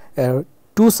had a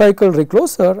 2 cycle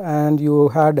recloser and you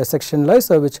had a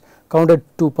sectionalizer which counted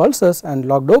 2 pulses and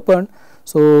locked open.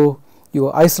 So,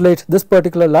 you isolate this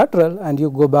particular lateral and you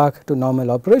go back to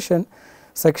normal operation.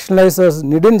 Sectionalizers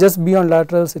needn't just be on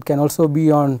laterals, it can also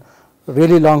be on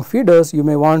really long feeders. You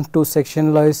may want to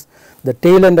sectionalize the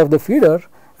tail end of the feeder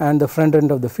and the front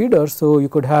end of the feeder. So, you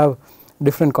could have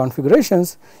different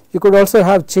configurations. You could also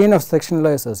have chain of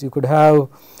sectionalizers. You could have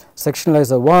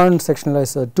sectionalizer 1,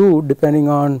 sectionalizer 2, depending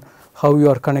on how you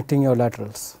are connecting your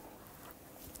laterals.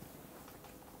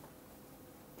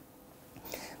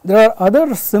 There are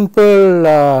other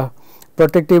simple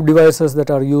protective devices that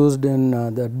are used in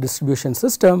the distribution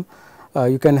system.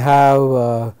 You can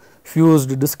have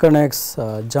fused disconnects,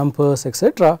 jumpers,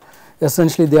 etc.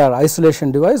 Essentially, they are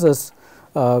isolation devices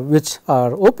which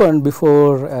are opened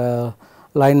before a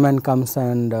lineman comes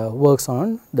and works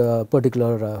on the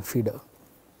particular feeder,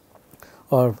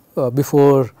 or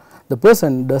before the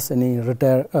person does any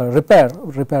repair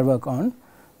work on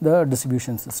the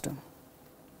distribution system.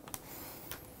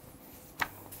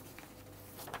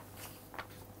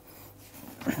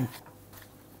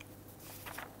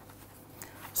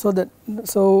 So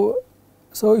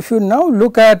if you now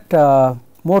look at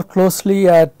more closely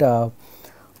at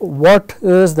what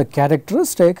is the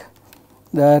characteristic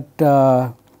that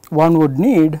one would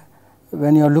need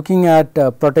when you are looking at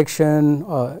protection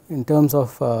in terms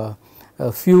of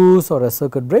a fuse or a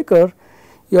circuit breaker.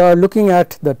 You are looking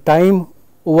at the time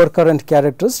overcurrent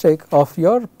characteristic of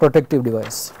your protective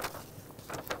device.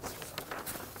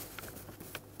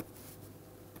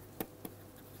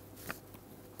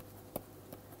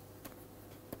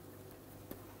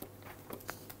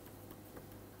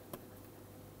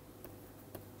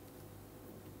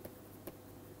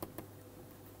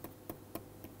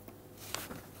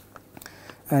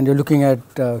 And you are looking at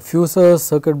fuses,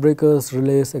 circuit breakers,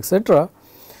 relays, etc.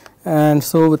 And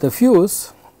so, with a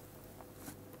fuse,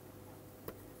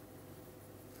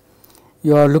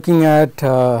 you are looking at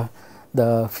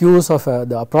the fuse of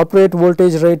the appropriate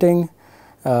voltage rating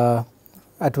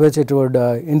at which it would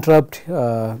interrupt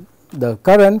the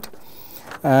current,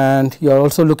 and you are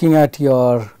also looking at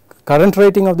your current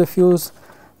rating of the fuse,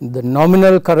 the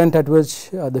nominal current at which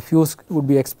the fuse would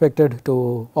be expected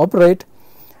to operate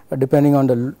depending on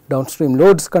the downstream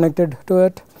loads connected to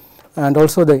it, and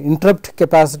also the interrupt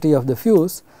capacity of the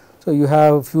fuse. So, you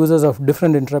have fuses of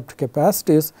different interrupt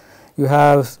capacities. You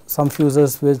have some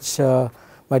fuses which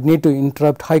might need to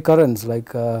interrupt high currents like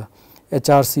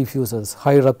HRC fuses,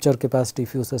 high rupture capacity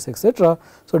fuses, etc.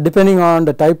 So, depending on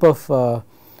the type of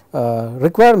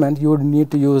requirement, you would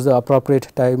need to use the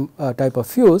appropriate type of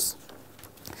fuse.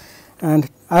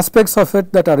 And aspects of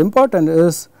it that are important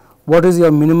is what is your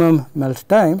minimum melt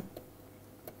time.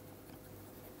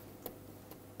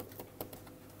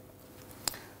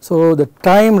 So, the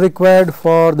time required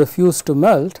for the fuse to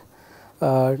melt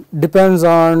depends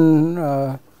on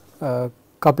a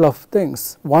couple of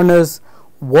things. One is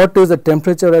what is the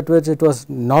temperature at which it was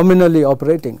nominally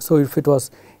operating. So, if it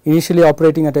was initially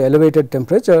operating at an elevated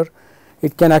temperature,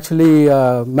 it can actually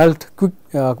melt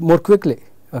more quickly.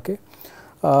 Okay.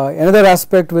 Another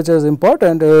aspect which is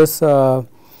important is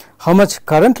how much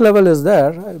current level is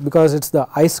there, because it is the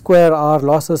I square R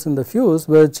losses in the fuse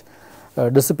which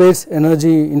dissipates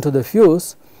energy into the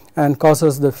fuse and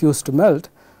causes the fuse to melt.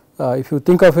 If you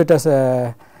think of it as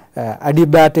a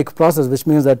adiabatic process, which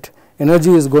means that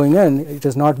energy is going in, it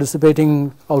is not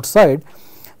dissipating outside,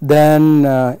 then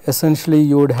essentially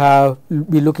you would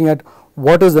be looking at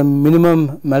what is the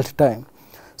minimum melt time.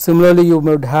 Similarly, you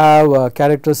would have a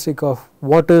characteristic of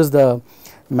what is the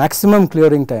maximum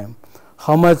clearing time.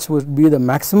 How much would be the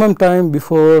maximum time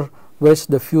before which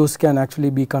the fuse can actually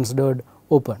be considered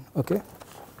open. Okay.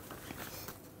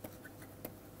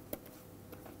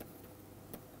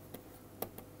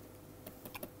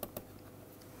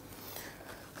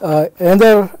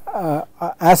 Another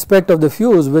aspect of the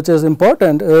fuse which is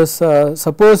important is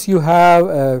suppose you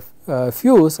have a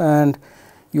fuse and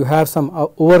you have some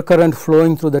overcurrent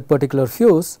flowing through that particular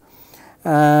fuse,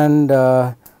 and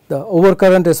the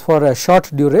overcurrent is for a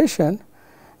short duration,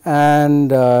 and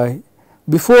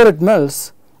before it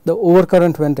melts the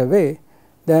overcurrent went away,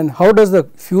 then how does the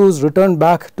fuse return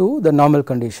back to the normal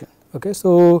condition? Okay.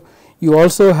 So, you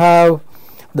also have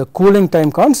the cooling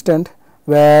time constant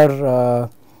where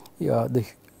the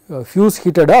fuse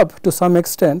heated up to some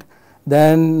extent,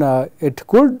 then it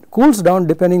cools down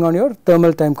depending on your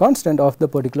thermal time constant of the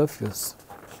particular fuse.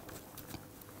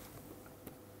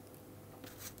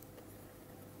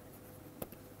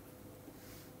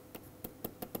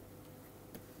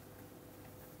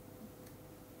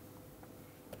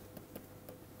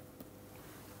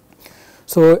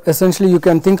 So, essentially you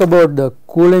can think about the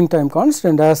cooling time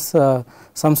constant as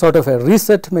some sort of a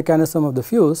reset mechanism of the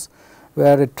fuse,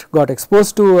 where it got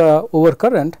exposed to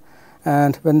overcurrent,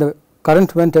 and when the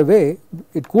current went away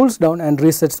it cools down and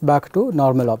resets back to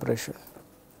normal operation.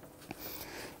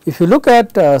 If you look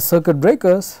at circuit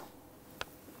breakers,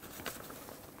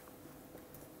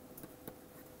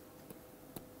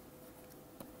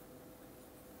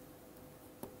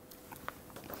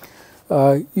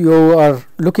 you are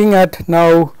looking at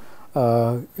now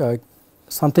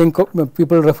something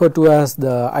people refer to as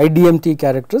the IDMT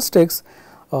characteristics,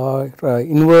 or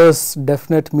inverse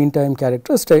definite mean time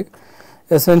characteristic.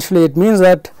 Essentially it means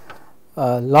that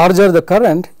larger the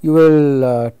current, you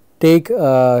will take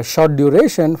a short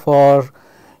duration for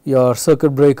your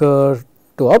circuit breaker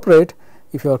to operate.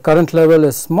 If your current level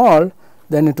is small,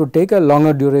 then it would take a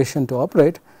longer duration to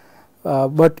operate.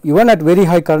 But even at very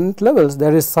high current levels,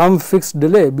 there is some fixed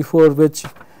delay before which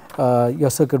your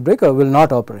circuit breaker will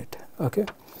not operate. Okay.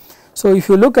 So, if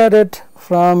you look at it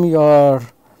from your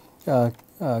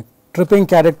tripping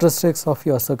characteristics of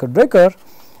your circuit breaker,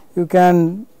 you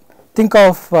can think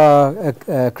of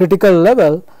a critical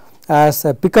level as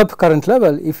a pickup current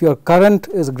level. If your current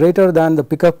is greater than the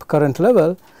pickup current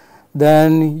level,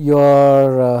 then you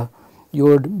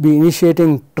would be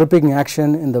initiating tripping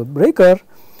action in the breaker.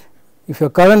 If your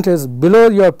current is below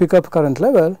your pickup current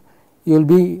level, you will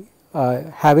be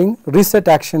having reset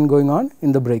action going on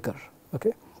in the breaker.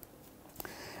 Okay.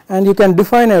 And you can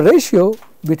define a ratio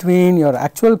between your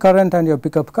actual current and your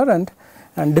pickup current,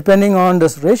 and depending on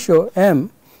this ratio m,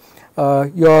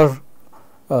 your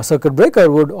circuit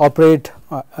breaker would operate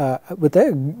with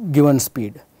a given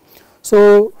speed.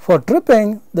 So, for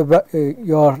tripping,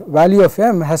 your value of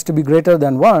m has to be greater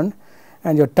than 1,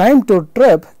 and your time to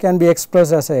trip can be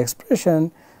expressed as an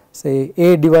expression, say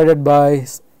a divided by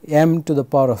m to the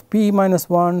power of p minus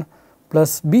 1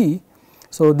 plus b.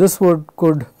 So, this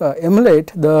could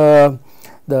emulate the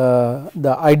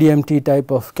IDMT type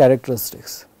of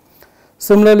characteristics.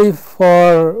 Similarly,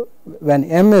 for when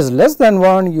m is less than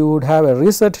 1, you would have a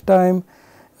reset time,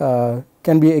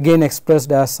 can be again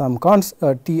expressed as some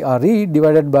TRE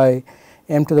divided by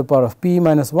m to the power of p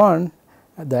minus 1,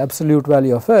 the absolute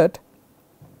value of it.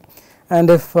 And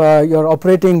if you are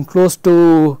operating close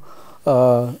to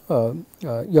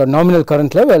your nominal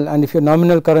current level, and if your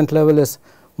nominal current level is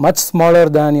much smaller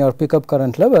than your pickup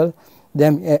current level,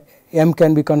 then m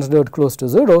can be considered close to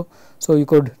 0. So, you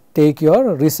could take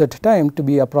your reset time to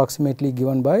be approximately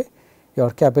given by your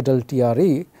capital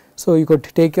TRE. So, you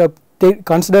could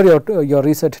consider your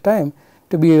reset time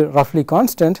to be roughly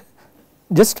constant,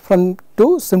 just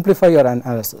to simplify your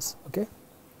analysis. Okay.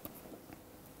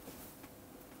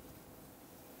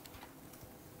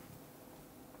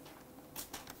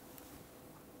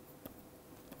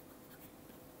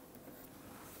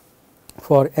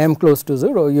 For m close to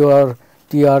 0, your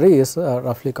TRE is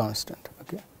roughly constant.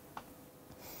 Okay.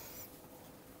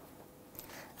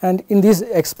 And in these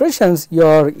expressions,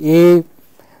 your A,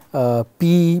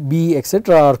 P, B,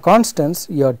 etc. are constants,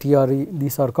 your TRE,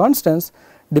 these are constants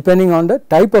depending on the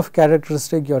type of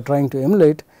characteristic you are trying to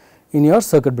emulate in your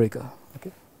circuit breaker.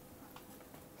 Okay.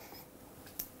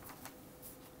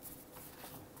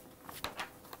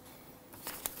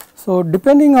 So,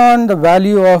 depending on the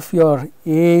value of your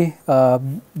A,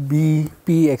 B,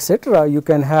 P, etc., you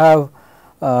can have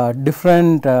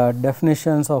different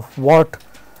definitions of what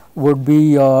would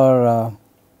be your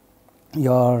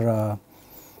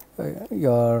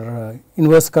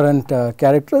inverse current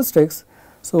characteristics.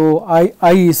 So,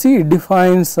 IEC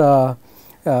defines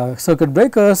circuit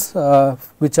breakers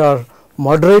which are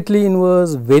moderately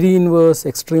inverse, very inverse,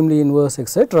 extremely inverse,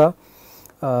 etc.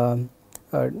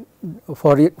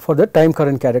 For the time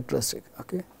current characteristic.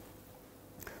 Okay.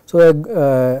 So,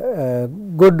 a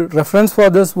good reference for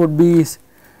this would be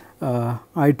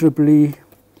IEEE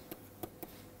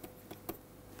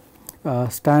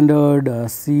standard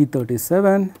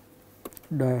C37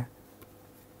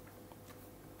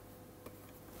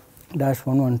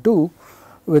 -112,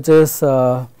 which is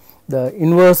the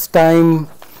inverse time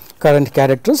current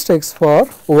characteristics for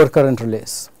overcurrent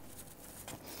relays.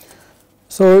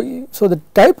 So, the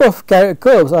type of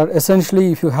curves are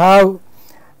essentially, if you have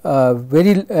a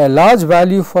large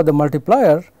value for the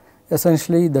multiplier,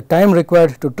 essentially the time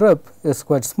required to trip is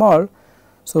quite small.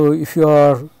 So, if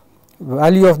your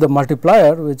value of the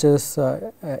multiplier, which is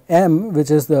m, which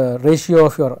is the ratio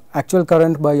of your actual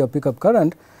current by your pickup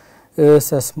current,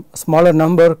 is a smaller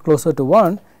number closer to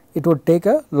 1, it would take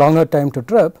a longer time to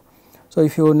trip. So,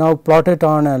 if you now plot it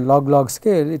on a log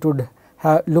scale, it would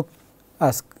look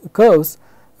as curves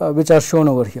which are shown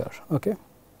over here. Okay.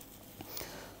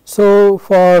 So,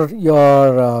 for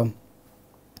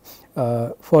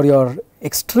your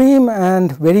extreme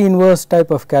and very inverse type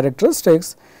of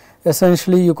characteristics,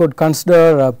 essentially you could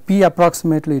consider P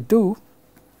approximately 2,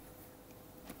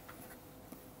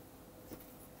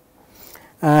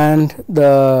 and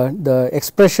the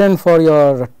expression for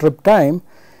your trip time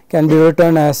can be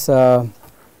written as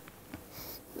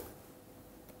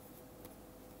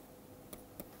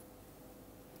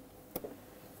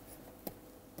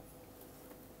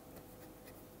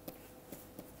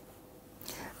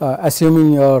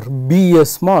assuming your B is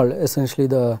small, essentially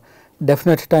the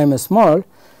definite time is small,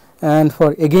 and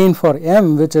for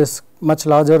m, which is much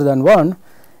larger than 1,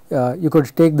 you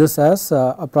could take this as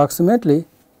approximately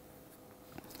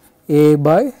A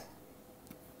by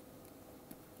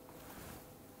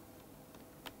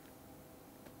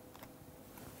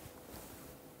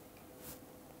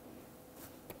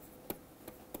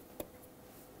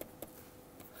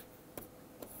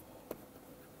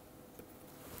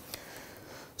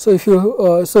So, if you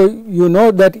you know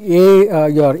that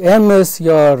your m is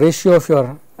your ratio of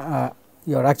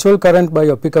your actual current by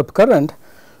your pickup current.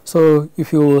 So,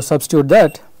 if you substitute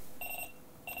that,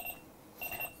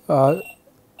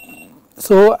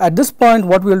 So, at this point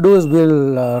what we will do is we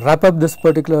will wrap up this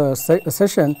particular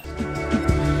session.